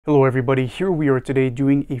Hello everybody, here we are today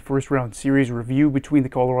doing a first round series review between the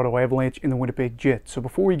Colorado Avalanche and the Winnipeg Jets. So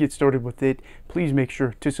before we get started with it, please make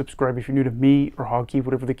sure to subscribe if you're new to me or hockey,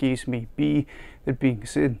 whatever the case may be. That being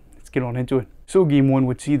said, let's get on into it. So game one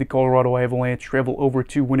would see the Colorado Avalanche travel over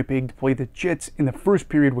to Winnipeg to play the Jets, and the first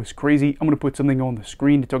period was crazy. I'm going to put something on the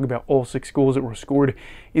screen to talk about all 6 goals that were scored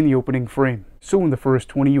in the opening frame. So in the first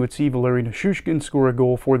 20, you would see Valeri Nichushkin score a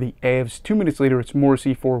goal for the Avs. 2 minutes later, it's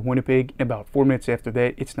Morrissey for Winnipeg. And about 4 minutes after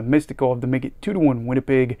that, it's Namestnikov to make it 2-1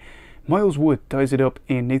 Winnipeg. Miles Wood ties it up,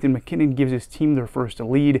 and Nathan MacKinnon gives his team their first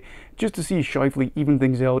lead, just to see Scheifele even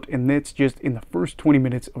things out, and that's just in the first 20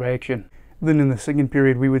 minutes of action. Then in the second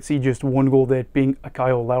period, we would see just 1 goal, that being a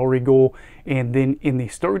Kyle Lowry goal. And then in the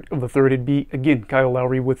start of the third, it'd be, again, Kyle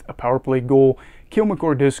Lowry with a power play goal. Cale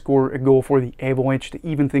Makar does score a goal for the Avalanche to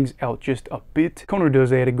even things out just a bit. Connor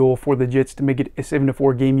does add a goal for the Jets to make it a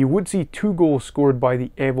 7-4 game. You would see 2 goals scored by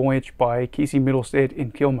the Avalanche by Casey Mittelstadt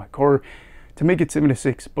and Cale Makar to make it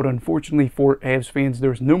 7-6, but unfortunately for Avs fans,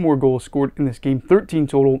 there's no more goals scored in this game. 13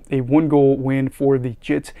 total, a 1-goal win for the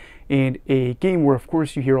Jets, and a game where, of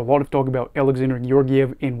course, you hear a lot of talk about Alexander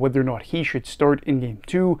Georgiev and whether or not he should start in Game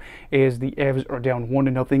 2, as the Avs are down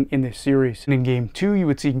 1-0 in this series. And in Game 2, you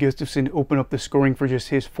would see Gustafsson open up the scoring for just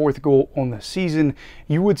his 4th goal on the season.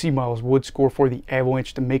 You would see Miles Wood score for the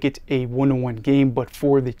Avalanche to make it a 1-1 game, but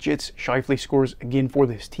for the Jets, Scheifele scores again for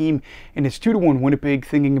this team, and it's 2-1 Winnipeg,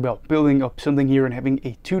 thinking about building up something here and having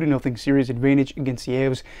a 2-0 series advantage against the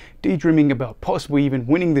Avs, daydreaming about possibly even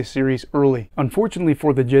winning this series early. Unfortunately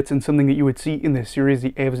for the Jets, and something that you would see in this series,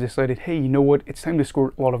 the Avs decided, hey, you know what, it's time to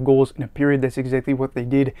score a lot of goals in a period. That's exactly what they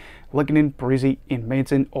did. Lehkonen, Parise, and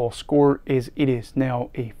Manson all score, as it is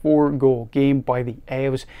now a 4-goal game by the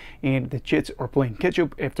Avs, and the Jets are playing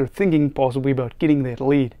catch-up after thinking possibly about getting that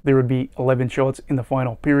lead. There would be 11 shots in the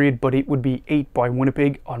final period, but it would be 8 by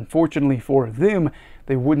Winnipeg. Unfortunately for them,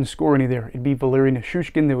 they wouldn't score any there. It'd be Valeri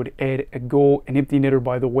Nichushkin that would add a goal, an empty netter,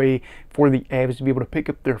 by the way, for the Avs to be able to pick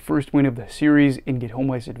up their first win of the series and get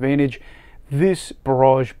home ice advantage. This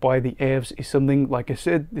barrage by the Avs is something, like I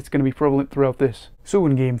said, that's going to be prevalent throughout this. So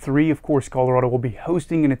in Game 3, of course, Colorado will be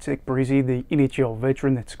hosting, and it's Zach Parise, the NHL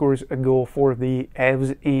veteran, that scores a goal for the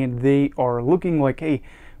Avs, and they are looking like, hey,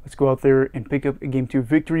 let's go out there and pick up a Game 2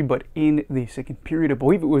 victory. But in the second period, I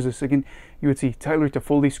believe it was the second, you would see Tyler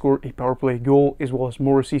Toffoli score a power play goal, as well as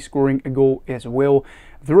Morrissey scoring a goal as well.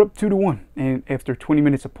 They're up 2-1, and after 20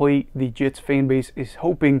 minutes of play, the Jets fan base is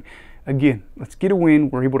hoping, again, let's get a win.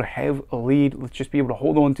 We're able to have a lead. Let's just be able to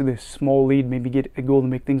hold on to this small lead, maybe get a goal to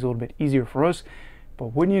make things a little bit easier for us.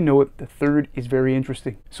 But wouldn't you know it, the third is very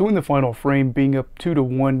interesting. So in the final frame, being up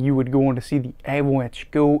 2-1, you would go on to see the Avalanche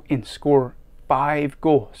go and score 5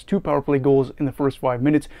 goals, 2 power play goals in the first 5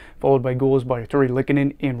 minutes, followed by goals by Artturi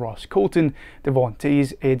Lehkonen and Ross Colton. Devon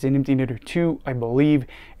Toews adds an empty netter too, I believe,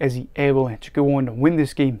 as the Avalanche go on to win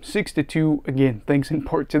this game 6-2, again, thanks in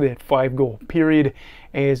part to that 5-goal period,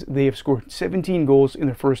 as they have scored 17 goals in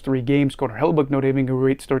their first 3 games. Connor Hellebuyck not having a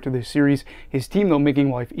great start to this series, his team not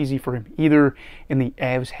making life easy for him either, and the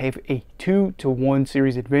Avs have a 2-1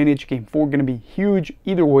 series advantage. Game 4 going to be huge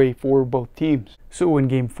either way for both teams. So in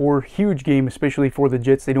Game 4, huge game, especially for the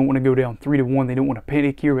Jets. They don't want to go down 3-1. They don't want to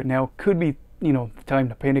panic here, but now could be, the time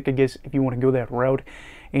to panic, I guess, if you want to go that route.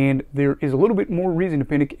 And there is a little bit more reason to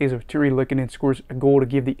panic as Artturi Lehkonen scores a goal to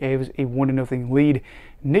give the Avs a 1-0 lead.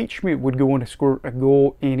 Nate Schmidt would go on to score a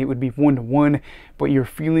goal, and it would be 1-1. But you're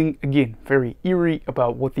feeling, again, very eerie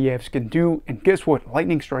about what the Avs can do. And guess what?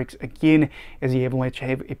 Lightning strikes again, as the Avalanche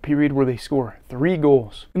have a period where they score 3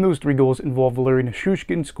 goals. And those 3 goals involve Valeri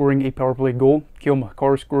Nichushkin scoring a power play goal, Cale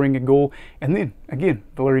Makar scoring a goal, and then, again,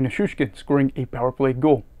 Valeri Nichushkin scoring a power play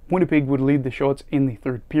goal. Winnipeg would lead the shots in the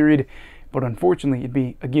third period, but unfortunately it'd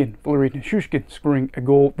be, again, Valeri Nichushkin scoring a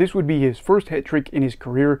goal. This would be his first hat trick in his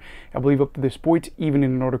career, I believe, up to this point. Even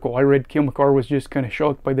in an article I read, Cale Makar was just kind of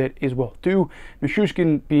shocked by that as well too.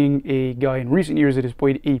 Nichushkin being a guy in recent years that has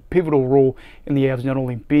played a pivotal role in the Avs, not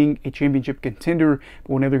only being a championship contender,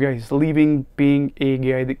 but when other guys leaving, being a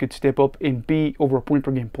guy that could step up and be over a point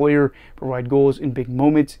per game player, provide goals in big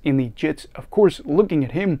moments. In the Jets, of course, looking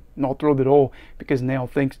at him, not thrilled at all, because now,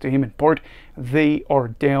 thanks to him in part, they are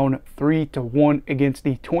down 3-1 against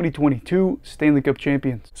the 2022 Stanley Cup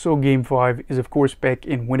champions. So Game 5 is, of course, back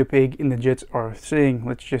in Winnipeg, and the Jets are saying,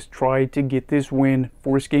 let's just try to get this win,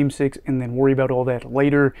 force Game 6, and then worry about all that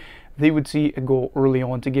later. They would see a goal early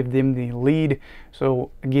on to give them the lead.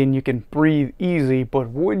 So again, you can breathe easy, but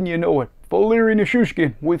wouldn't you know it, Valeri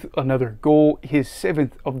Nichushkin with another goal, his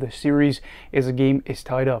 7th of the series as the game is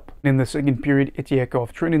tied up. In the second period, it's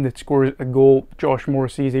Yakov Trenin that scores a goal. Josh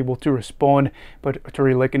Morrissey is able to respond, but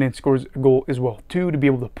Arturi Lehkonen scores a goal as well too to be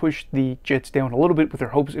able to push the Jets down a little bit with their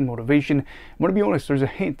hopes and motivation. I'm going to be honest, there's a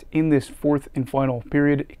hint in this the third and final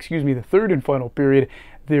period,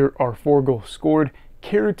 there are 4 goals scored.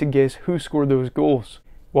 Care to guess who scored those goals?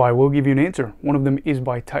 Well, I will give you an answer. One of them is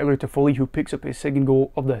by Tyler Toffoli, who picks up his 2nd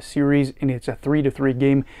goal of the series, and it's a 3-3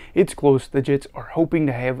 game. It's close. The Jets are hoping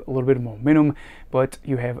to have a little bit of momentum, but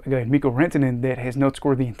you have a guy, Mikko Rantanen, that has not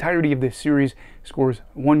scored the entirety of this series, scores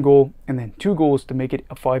 1 goal and then 2 goals to make it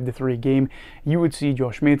a 5-3 game. You would see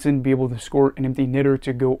Josh Manson be able to score an empty netter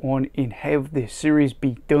to go on and have this series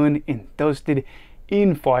be done and dusted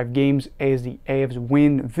in 5 games as the Avs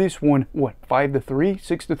win this one, 5-3,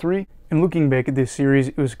 6-3? And looking back at this series,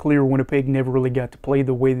 it was clear Winnipeg never really got to play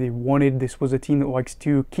the way they wanted. This was a team that likes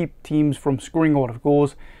to keep teams from scoring a lot of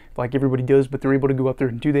goals, like everybody does, but they're able to go out there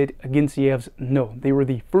and do that. Against the Avs, no. They were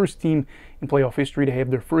the first team in playoff history to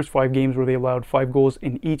have their first 5 games where they allowed 5 goals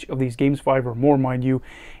in each of these games, 5 or more, mind you,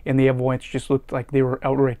 and the Avalanche just looked like they were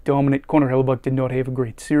outright dominant. Connor Hellebuyck did not have a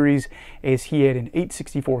great series, as he had an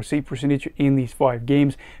 .864 save percentage in these 5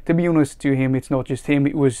 games. To be honest, to him, it's not just him,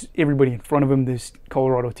 it was everybody in front of him. This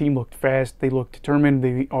Colorado team looked fast, they looked determined,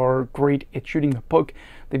 they are great at shooting the puck.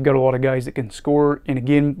 They've got a lot of guys that can score, and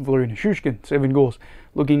again, Valeri Nichushkin, 7 goals.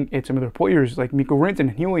 Looking at some of their players, like Mikko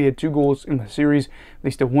Rantanen, he only had 2 goals in the series. They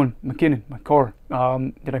still won. McKinnon, Makar.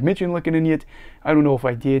 Did I mention Lehkonen yet? I don't know if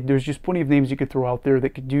I did. There's just plenty of names you could throw out there that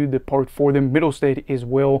could do the part for them. Middlestad as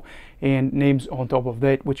well, and names on top of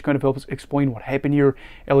that, which kind of helps explain what happened here.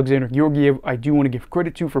 Alexander Georgiev, I do want to give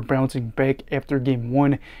credit to for bouncing back after Game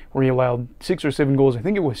 1, where he allowed 6 or 7 goals. I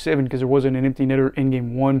think it was 7 because there wasn't an empty netter in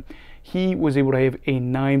Game 1. He was able to have a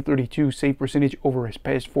 .932 save percentage over his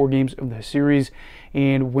past 4 games of the series,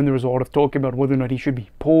 and when there was a lot of talk about whether or not he should be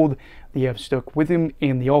pulled, the Avs stuck with him,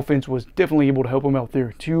 and the offense was definitely able to help him out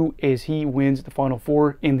there too, as he wins the Final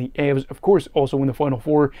Four, and the Avs, of course, also win the Final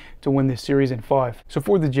Four to win this series in 5. So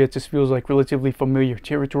for the Jets, this feels like relatively familiar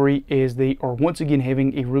territory, as they are once again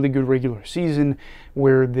having a really good regular season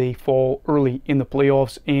where they fall early in the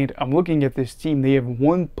playoffs, and I'm looking at this team. They have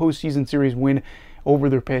 1 postseason series win over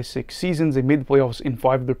their past 6 seasons. They made the playoffs in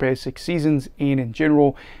 5 of their past 6 seasons, and in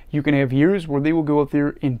general, you can have years where they will go out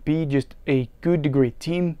there and be just a good to great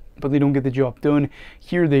team, but they don't get the job done.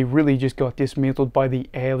 Here, they really just got dismantled by the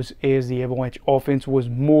Avs, as the Avalanche offense was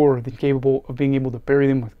more than capable of being able to bury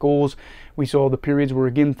them with goals. We saw the periods where,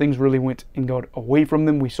 again, things really went and got away from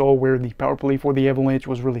them. We saw where the power play for the Avalanche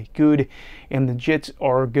was really good, and the Jets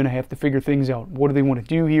are going to have to figure things out. What do they want to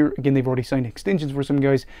do here? Again, they've already signed extensions for some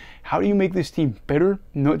guys. How do you make this team better,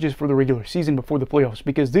 not just for the regular season, but for the playoffs?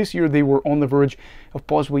 Because this year, they were on the verge of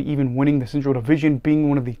possibly even winning the Central Division, being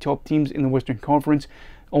one of the top teams in the Western Conference,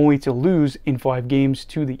 only to lose in 5 games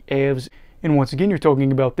to the Avs. And once again, you're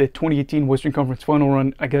talking about that 2018 Western Conference final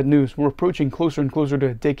run. I got news. We're approaching closer and closer to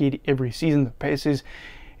a decade every season that passes.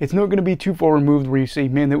 It's not going to be too far removed where you say,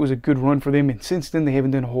 man, that was a good run for them, and since then they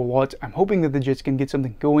haven't done a whole lot. I'm hoping that the Jets can get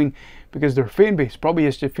something going, because their fan base probably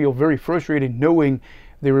has to feel very frustrated knowing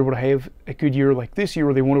they were able to have a good year like this year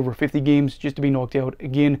where they won over 50 games just to be knocked out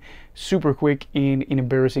again super quick and in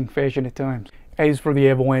embarrassing fashion at times. As for the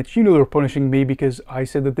Avalanche, you know they're punishing me because I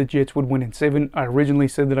said that the Jets would win in 7. I originally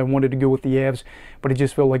said that I wanted to go with the Avs, but it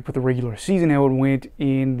just felt like with the regular season how it went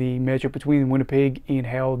in the matchup between Winnipeg and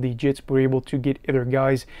how the Jets were able to get other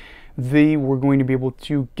guys, they were going to be able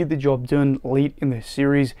to get the job done late in the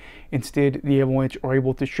series. Instead, the Avalanche are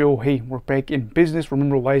able to show, hey, we're back in business.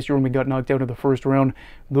 Remember last year when we got knocked out of the first round?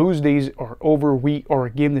 Those days are over. We are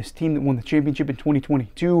again this team that won the championship in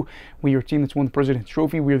 2022. We are a team that's won the President's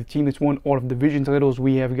Trophy. We are the team that's won all of the division titles.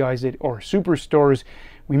 We have guys that are superstars.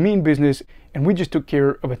 We mean business, and we just took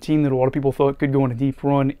care of a team that a lot of people thought could go on a deep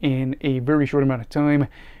run in a very short amount of time,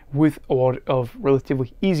 with a lot of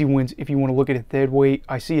relatively easy wins, if you want to look at it that way.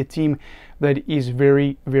 I see a team that is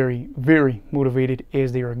very, very, very motivated,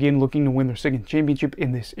 as they are again looking to win their 2nd championship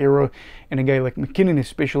in this era. And a guy like McKinnon,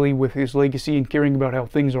 especially with his legacy and caring about how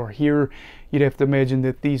things are here, you'd have to imagine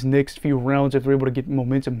that these next few rounds, if they're able to get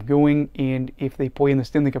momentum going, and if they play in the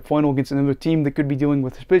Stanley Cup final against another team that could be dealing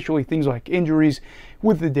with especially things like injuries,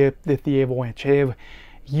 with the depth that the Avalanche have,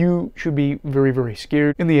 you should be very, very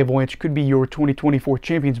scared, and the Avalanche could be your 2024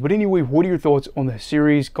 champions. But anyway, what are your thoughts on this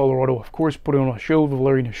series? Colorado, of course, put on a show.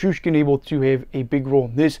 Valeri Nichushkin able to have a big role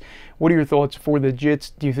in this. What are your thoughts for the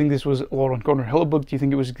Jets? Do you think this was a lot on Connor Hellebuyck? Do you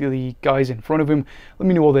think it was the guys in front of him? Let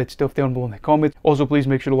me know all that stuff down below in the comments. Also, please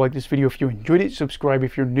make sure to like this video if you enjoyed it. Subscribe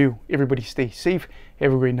if you're new. Everybody stay safe.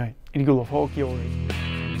 Have a great night. And you go love hockey already.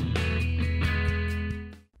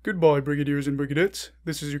 Goodbye, Brigadiers and Brigadettes.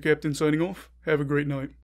 This is your captain signing off. Have a great night.